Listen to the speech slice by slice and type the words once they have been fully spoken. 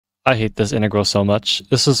I hate this integral so much.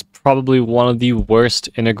 This is probably one of the worst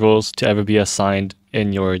integrals to ever be assigned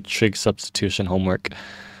in your trig substitution homework.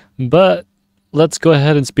 But let's go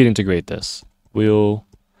ahead and speed integrate this. We'll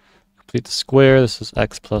complete the square. This is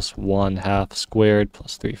x plus 1/2 squared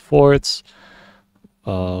plus 3/4.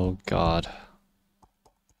 Oh god.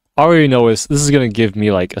 I already know this is going to give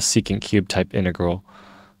me like a secant cube type integral.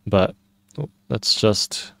 But let's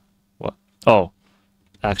just... what? Oh,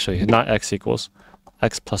 actually, not x equals.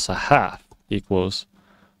 X plus 1/2 equals,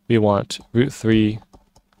 we want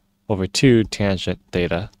 √3/2 tangent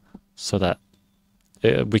theta so that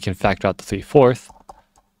we can factor out the 3/4.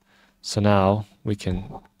 So now we can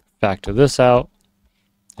factor this out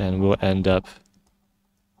and we'll end up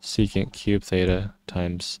secant cube theta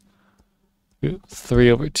times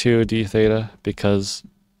 √3/2 d theta because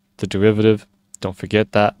the derivative, don't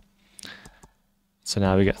forget that. So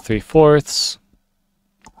now we get 3/4.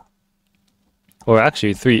 Or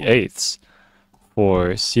actually 3/8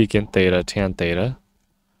 for secant theta tan theta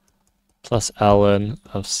plus ln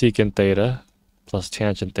of secant theta plus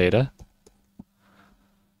tangent theta.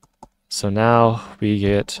 So now we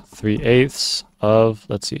get 3/8 of,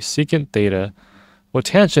 let's see, secant theta. Well,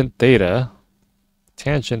 tangent theta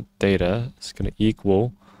is going to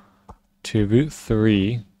equal to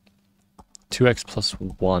 √3, 2x plus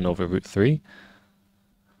 1 over √3.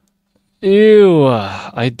 Ew,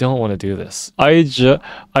 I don't want to do this. I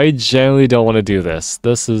genuinely don't want to do this.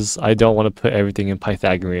 I don't want to put everything in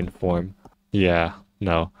Pythagorean form. Yeah,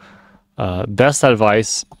 no. Best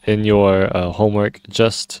advice in your homework,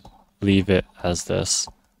 just leave it as this.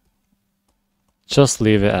 Just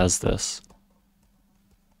leave it as this.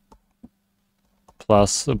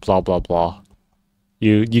 Plus blah blah blah.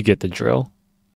 You get the drill.